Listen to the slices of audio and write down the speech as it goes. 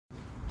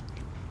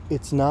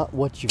it's not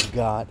what you've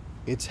got,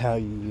 it's how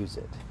you use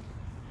it.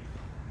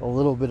 A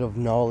little bit of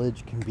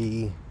knowledge can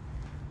be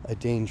a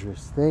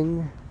dangerous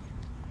thing.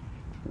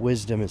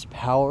 Wisdom is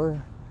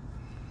power,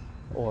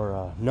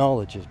 or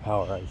knowledge is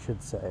power, I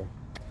should say.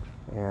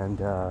 And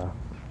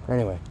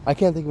anyway, I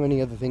can't think of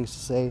any other things to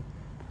say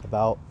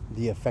about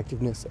the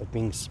effectiveness of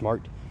being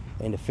smart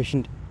and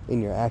efficient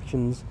in your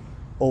actions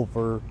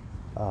over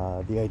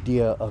the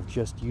idea of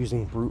just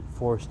using brute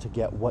force to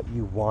get what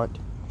you want,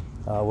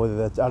 whether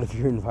that's out of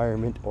your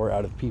environment or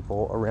out of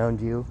people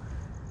around you.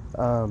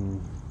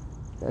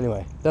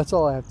 Anyway, that's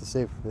all I have to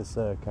say for this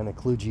kind of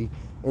kludgy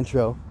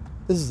intro.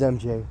 This is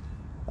MJ.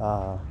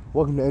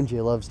 Welcome to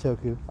MJ Loves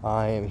Toku.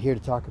 I am here to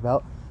talk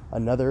about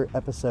another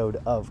episode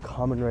of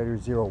Kamen Rider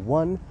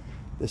 01.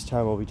 This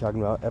time we'll be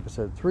talking about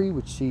episode 3,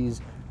 which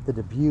sees the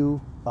debut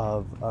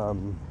of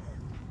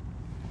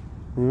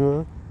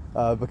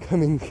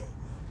becoming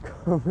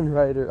Kamen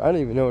Rider. I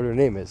don't even know what her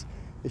name is.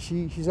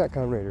 She's not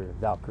Kamen Rider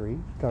Valkyrie,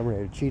 Kamen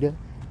Rider Cheetah.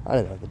 I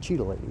don't know, the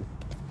Cheetah Lady.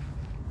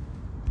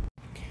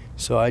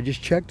 So I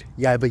just checked.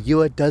 Yaiba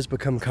Yua does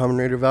become Kamen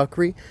Rider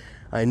Valkyrie.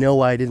 I know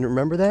why I didn't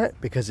remember that,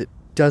 because it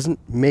doesn't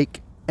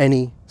make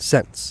any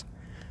sense.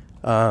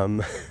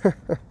 You've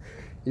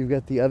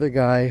got the other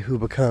guy who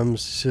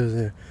becomes,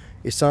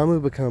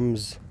 Isamu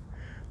becomes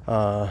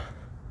Vulcan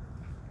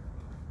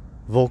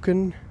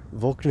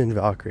and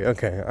Valkyrie.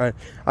 Okay,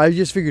 I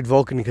just figured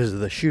Vulcan because of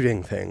the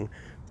shooting thing,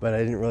 but I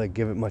didn't really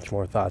give it much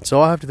more thought.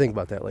 So I'll have to think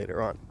about that later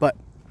on. But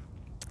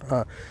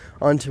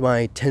on to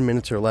my 10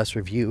 minutes or less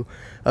review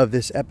of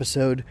this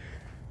episode.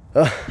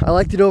 I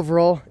liked it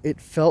overall. It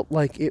felt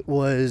like it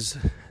was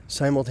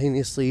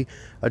simultaneously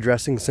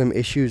addressing some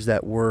issues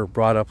that were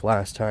brought up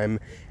last time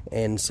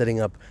and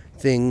setting up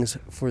things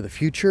for the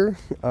future.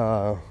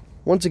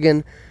 Once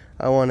again,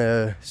 I want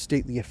to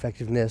state the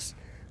effectiveness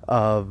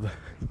of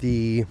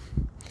the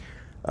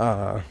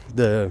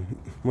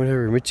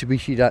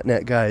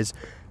Mitsubishi.net guys,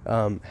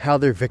 how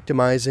they're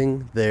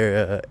victimizing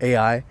their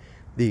AI,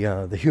 the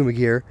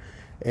Humagear.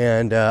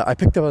 And I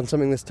picked up on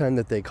something this time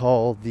that they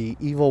call the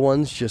evil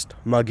ones just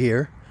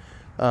Magir.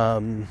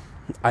 I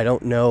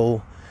don't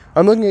know.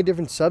 I'm looking at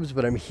different subs,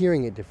 but I'm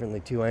hearing it differently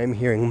too. I am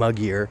hearing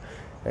Magir,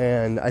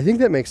 and I think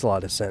that makes a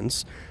lot of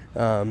sense.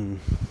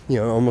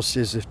 Almost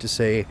as if to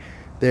say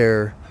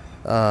they're,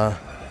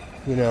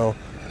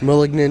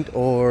 malignant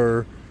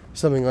or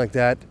something like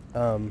that,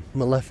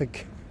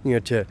 malefic,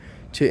 to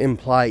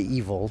imply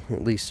evil,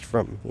 at least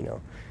from,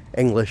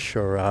 English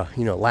or,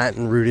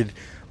 Latin-rooted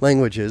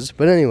languages.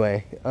 But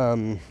anyway,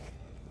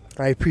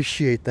 I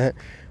appreciate that.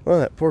 Well,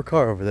 that poor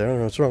car over there, I don't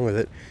know what's wrong with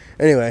it.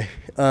 Anyway,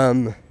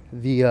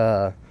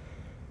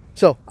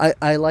 so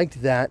I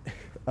liked that.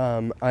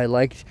 I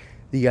liked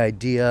the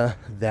idea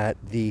that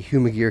the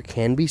Humagear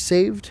can be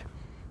saved,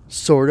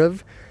 sort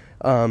of.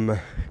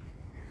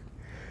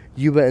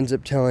 Yuba ends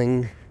up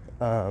telling,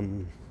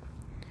 Yaiba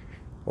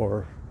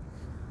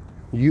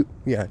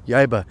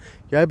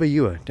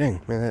Yua.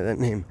 Dang, man, that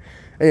name.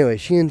 Anyway,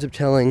 she ends up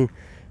telling,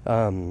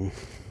 Aruto,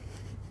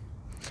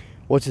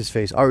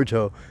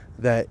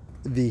 that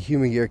the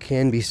Humagear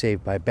can be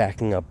saved by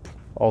backing up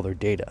all their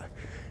data.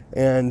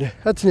 And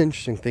that's an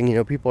interesting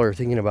thing. People are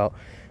thinking about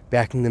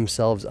backing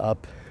themselves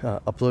up,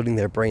 uploading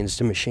their brains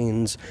to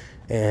machines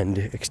and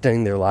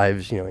extending their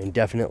lives,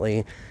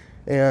 indefinitely.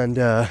 And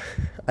I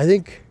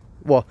think,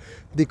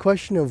 the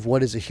question of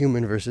what is a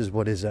human versus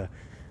what is a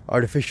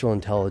artificial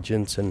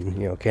intelligence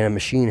and, can a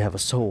machine have a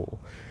soul?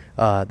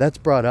 That's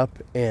brought up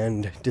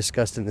and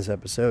discussed in this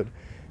episode.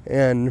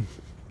 And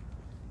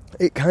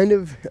it kind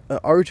of,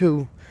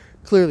 Aruto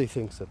clearly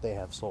thinks that they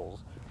have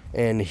souls.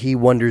 And he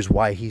wonders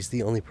why he's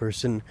the only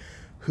person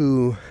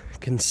who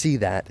can see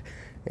that.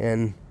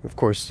 And, of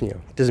course, it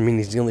doesn't mean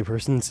he's the only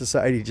person in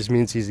society. It just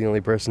means he's the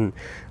only person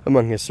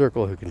among his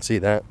circle who can see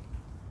that.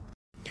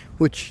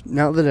 Which,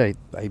 now that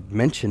I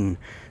mention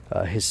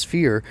his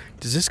sphere,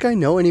 does this guy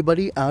know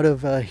anybody out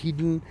of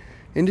Hedon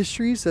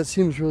Industries? That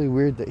seems really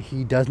weird that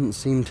he doesn't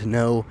seem to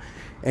know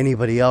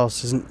anybody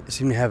else. Doesn't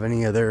seem to have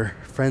any other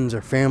friends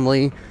or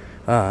family,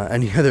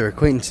 any other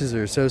acquaintances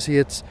or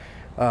associates.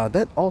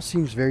 That all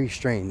seems very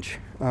strange.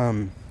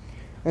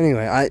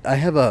 Anyway, I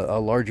have a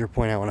larger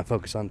point I want to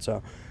focus on,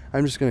 so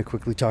I'm just going to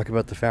quickly talk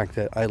about the fact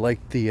that I like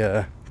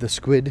the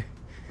squid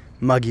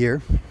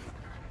Magir.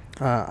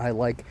 I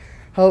like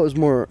how it was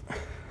more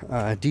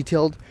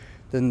detailed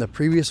than the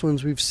previous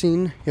ones we've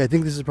seen. I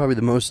think this is probably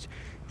the most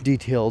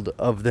detailed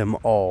of them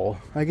all.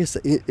 I guess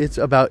it's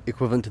about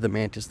equivalent to the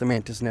Mantis. The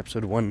Mantis in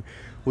episode 1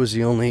 was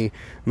the only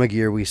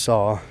Magir we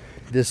saw.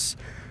 This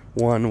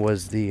one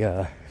was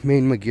the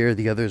main Magir.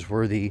 The others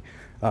were the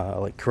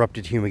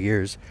corrupted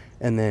Humagears.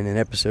 And then in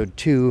episode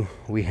 2,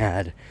 we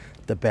had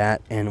the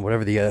bat and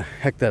whatever the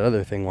heck that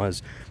other thing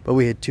was. But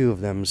we had 2 of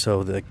them,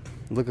 so it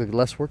looked like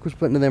less work was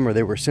put into them, or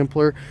they were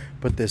simpler.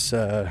 But this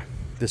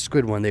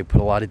squid one, they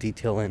put a lot of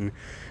detail in.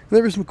 And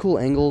there were some cool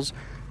angles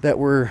that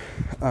were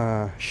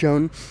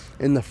shown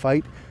in the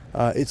fight.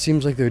 It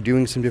seems like they're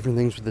doing some different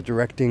things with the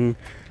directing,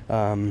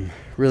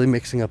 really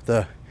mixing up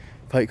the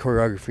fight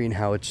choreography and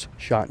how it's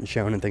shot and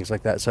shown and things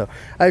like that. So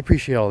I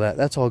appreciate all that.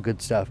 That's all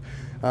good stuff.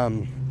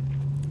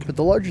 But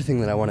the larger thing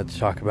that I wanted to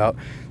talk about,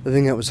 the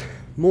thing that was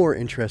more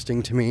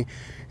interesting to me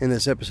in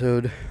this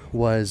episode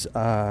was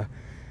Yua.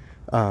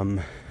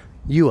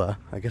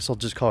 I guess I'll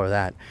just call her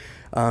that.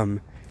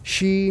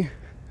 She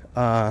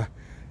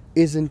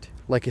isn't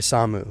like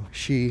Isamu.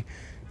 She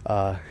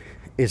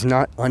is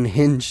not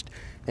unhinged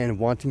and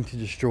wanting to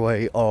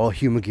destroy all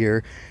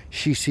Humagear.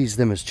 She sees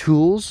them as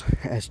tools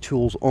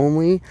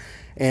only,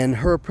 and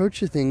her approach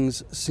to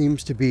things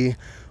seems to be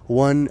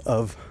one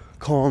of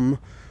calm,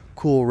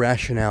 cool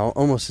rationale,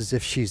 almost as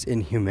if she's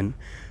inhuman.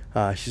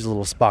 She's a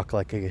little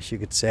Spock-like, I guess you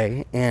could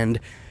say,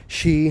 and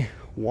she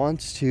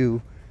wants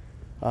to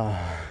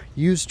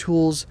use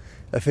tools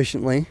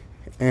efficiently,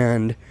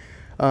 and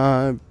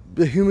the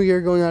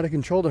Humagear going out of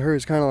control to her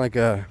is kind of like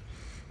a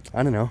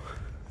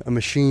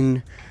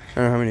machine. I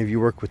don't know how many of you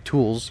work with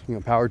tools,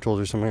 power tools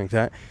or something like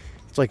that.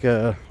 It's like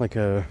a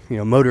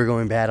motor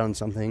going bad on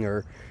something,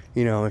 or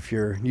if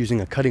you're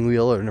using a cutting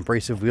wheel or an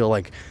abrasive wheel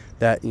like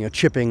that,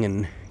 chipping,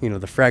 and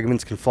the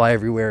fragments can fly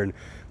everywhere and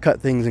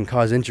cut things and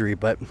cause injury.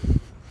 But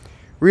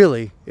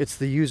really, it's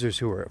the users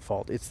who are at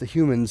fault. It's the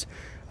humans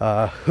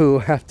who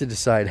have to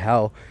decide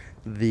how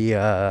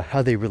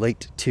they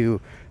relate to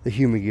the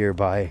Humagear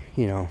by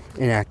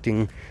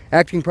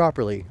acting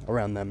properly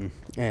around them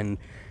and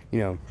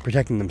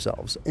protecting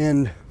themselves.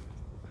 And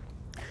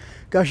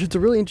gosh, it's a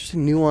really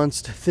interesting,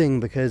 nuanced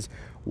thing, because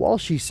while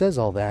she says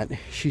all that,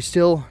 she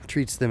still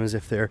treats them as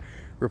if they're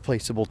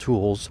replaceable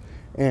tools.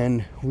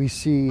 And we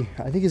see,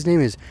 I think his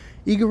name is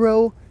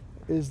Iguro,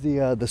 is the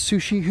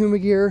sushi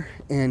Humagear,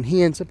 and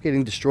he ends up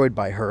getting destroyed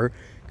by her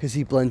because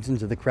he blends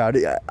into the crowd.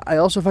 I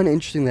also find it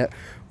interesting that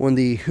when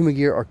the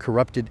Humagear are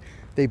corrupted,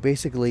 they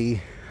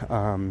basically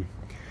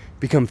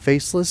become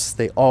faceless.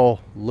 They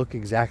all look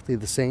exactly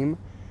the same.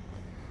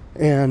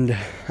 And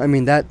I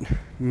mean, that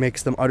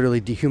makes them utterly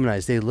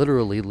dehumanized. They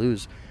literally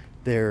lose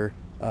their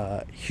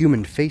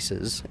human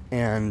faces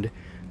and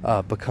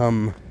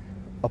become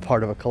a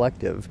part of a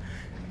collective.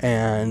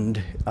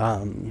 And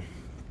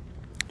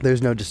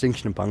there's no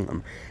distinction among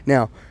them.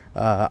 Now,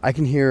 I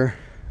can hear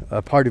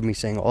a part of me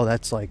saying, oh,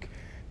 that's like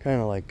kind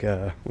of like,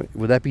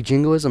 would that be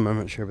jingoism? I'm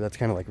not sure, but that's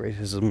kind of like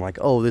racism. Like,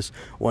 oh, this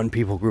one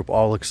people group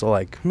all looks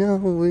alike.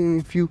 No,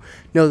 if you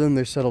know them,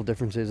 there's subtle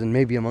differences, and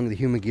maybe among the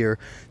Humagear,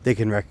 they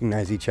can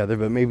recognize each other,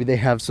 but maybe they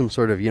have some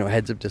sort of,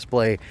 heads-up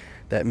display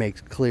that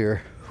makes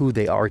clear who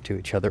they are to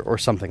each other, or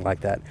something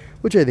like that,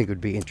 which I think would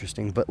be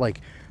interesting. But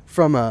like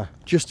from a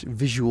just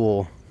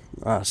visual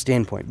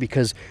standpoint,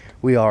 because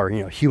we are,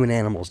 human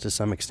animals to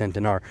some extent,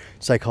 and our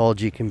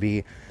psychology can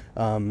be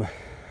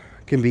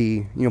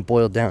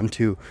boiled down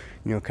to,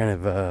 kind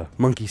of a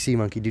monkey see,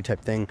 monkey do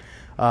type thing.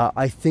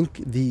 I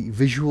think the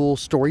visual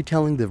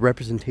storytelling, the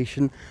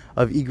representation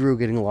of Iguro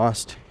getting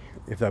lost,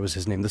 if that was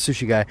his name, the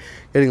sushi guy,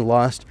 getting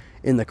lost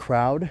in the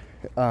crowd,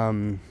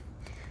 and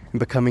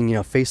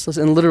becoming, faceless,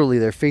 and literally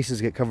their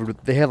faces get covered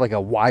with, they have like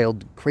a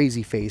wild,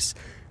 crazy face,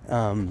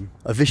 a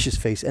vicious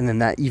face, and then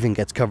that even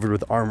gets covered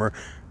with armor,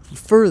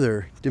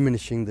 further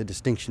diminishing the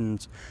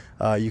distinctions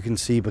you can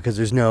see, because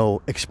there's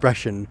no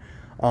expression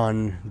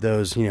on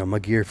those,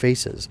 Magir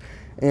faces,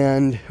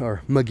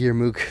 or Magir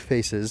Mook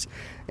faces.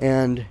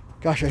 And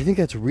gosh, I think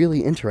that's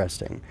really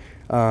interesting.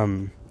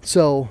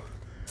 So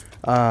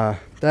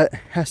that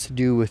has to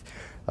do with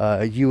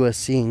Yua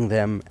seeing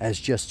them as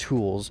just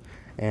tools,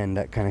 and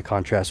that kind of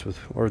contrasts with,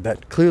 or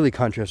that clearly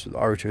contrasts with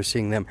Aruto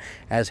seeing them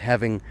as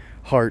having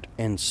heart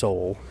and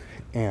soul,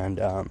 and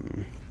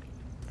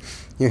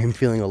him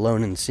feeling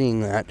alone and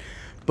seeing that.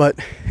 But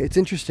it's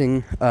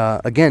interesting,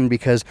 again,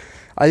 because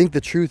I think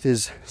the truth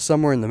is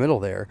somewhere in the middle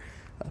there,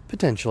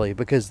 potentially,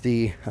 because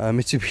the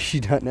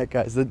Mitsubishi.net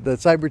guys, the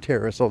cyber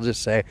terrorists, I'll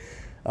just say,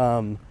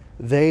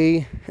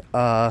 they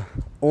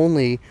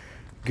only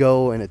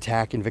go and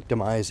attack and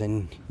victimize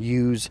and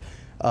use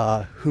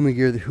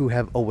Humagear who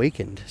have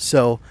awakened.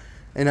 So,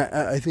 and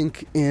I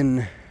think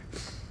in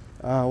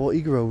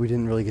Iguro we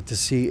didn't really get to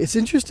see. It's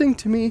interesting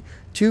to me,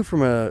 too,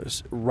 from a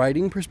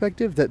writing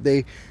perspective, that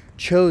they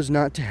chose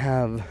not to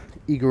have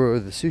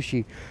Iguro, the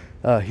sushi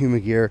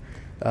Humagear,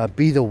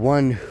 be the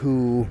one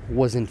who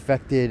was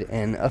infected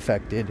and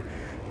affected.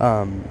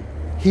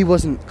 He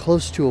wasn't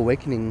close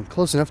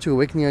enough to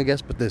awakening, I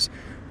guess, but this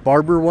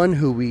barber one,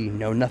 who we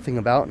know nothing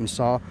about and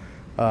saw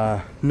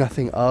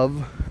nothing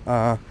of,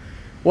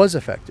 was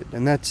affected,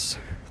 and that's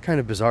kind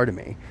of bizarre to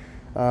me.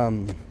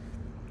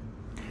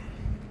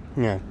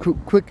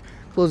 Quick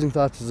closing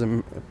thoughts as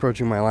I'm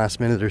approaching my last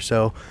minute or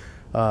so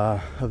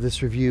of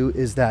this review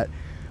is that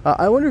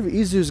I wonder if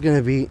Izu is going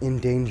to be in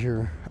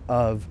danger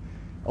of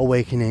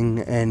awakening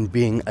and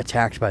being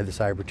attacked by the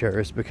cyber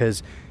terrorists,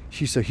 because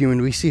she's so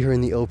human. We see her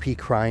in the OP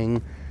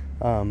crying,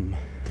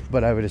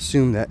 but I would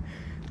assume that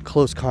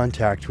close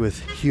contact with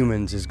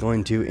humans is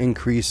going to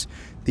increase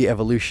the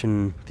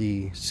evolution,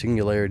 the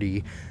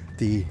singularity,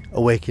 the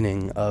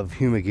awakening of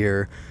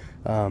Humagear,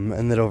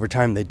 and that over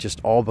time they'd just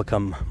all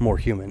become more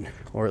human,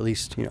 or at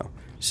least,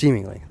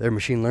 seemingly. Their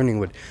machine learning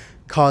would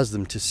cause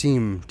them to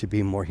seem to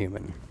be more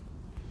human.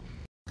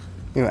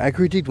 You know, I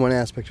critiqued one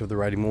aspect of the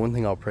writing, but one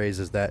thing I'll praise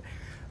is that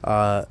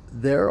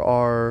there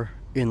are,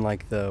 in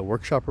like the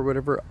workshop or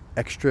whatever,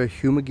 extra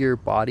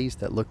Humagear bodies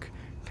that look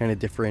kind of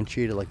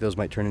differentiated, like those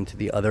might turn into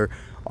the other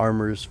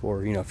armors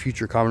for, you know,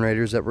 future Kamen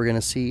Riders that we're going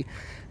to see,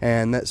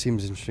 and that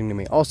seems interesting to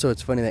me. Also,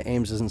 it's funny that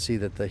Ames doesn't see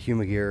that the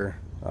Humagear,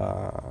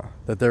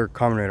 that their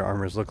Kamen Rider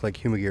armors look like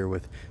Humagear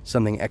with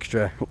something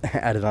extra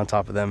added on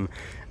top of them.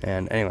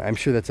 And anyway, I'm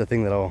sure that's a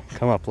thing that'll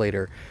come up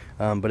later,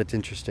 but it's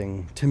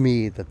interesting to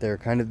me that they're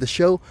kind of, the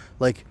show,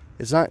 like,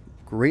 it's not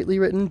greatly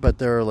written, but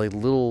there are like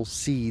little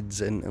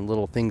seeds and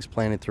little things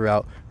planted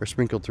throughout or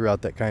sprinkled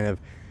throughout that kind of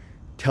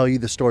tell you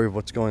the story of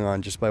what's going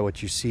on just by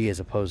what you see, as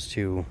opposed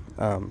to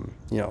you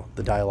know,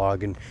 the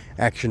dialogue and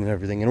action and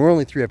everything. And we're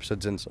only 3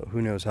 episodes in, so who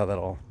knows how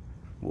that'll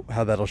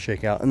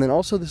shake out. And then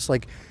also this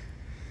like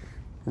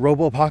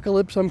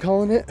robo-apocalypse, I'm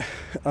calling it,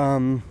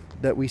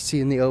 that we see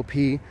in the OP,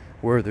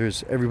 where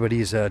there's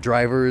everybody's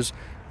drivers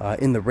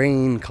in the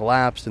rain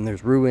collapsed, and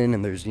there's ruin,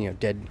 and there's, you know,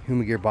 dead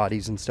Humagear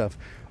bodies and stuff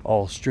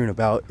all strewn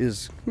about,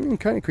 is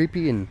kind of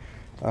creepy. And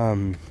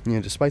you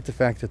know, despite the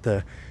fact that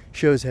the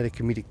show's had a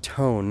comedic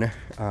tone,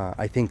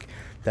 I think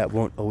that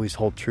won't always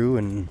hold true,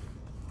 and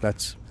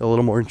that's a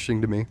little more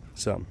interesting to me.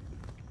 So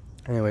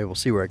anyway, we'll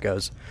see where it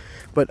goes.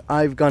 But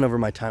I've gone over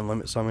my time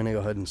limit, so I'm going to go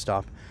ahead and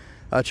stop.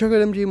 Check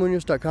out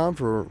mjmunoz.com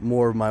for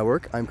more of my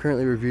work. I'm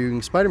currently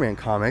reviewing Spider-Man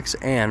comics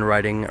and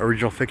writing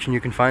original fiction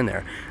you can find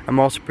there. I'm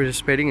also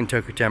participating in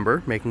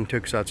Tokutember, making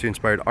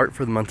tokusatsu-inspired art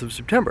for the month of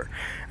September.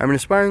 I'm an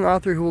aspiring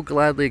author who will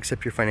gladly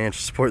accept your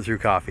financial support through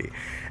coffee.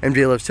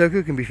 MJ Loves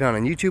Toku can be found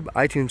on YouTube,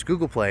 iTunes,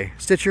 Google Play,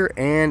 Stitcher,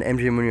 and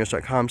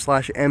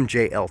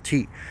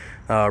mjmunoz.com/mjlt.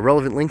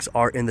 Relevant links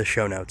are in the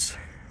show notes.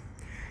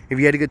 If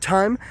you had a good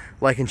time,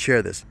 like and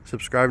share this.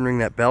 Subscribe and ring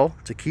that bell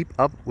to keep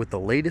up with the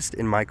latest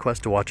in my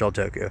quest to watch all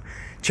Toku.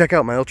 Check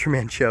out my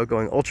Ultraman show,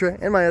 Going Ultra,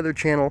 and my other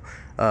channel,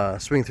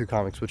 Swing Through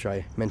Comics, which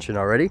I mentioned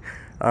already,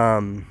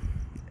 and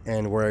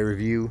where I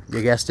review,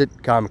 you guessed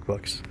it, comic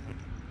books.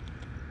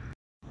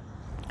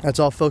 That's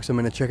all, folks. I'm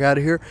going to check out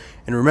of here.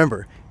 And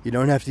remember, you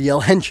don't have to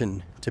yell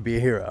Henshin to be a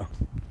hero.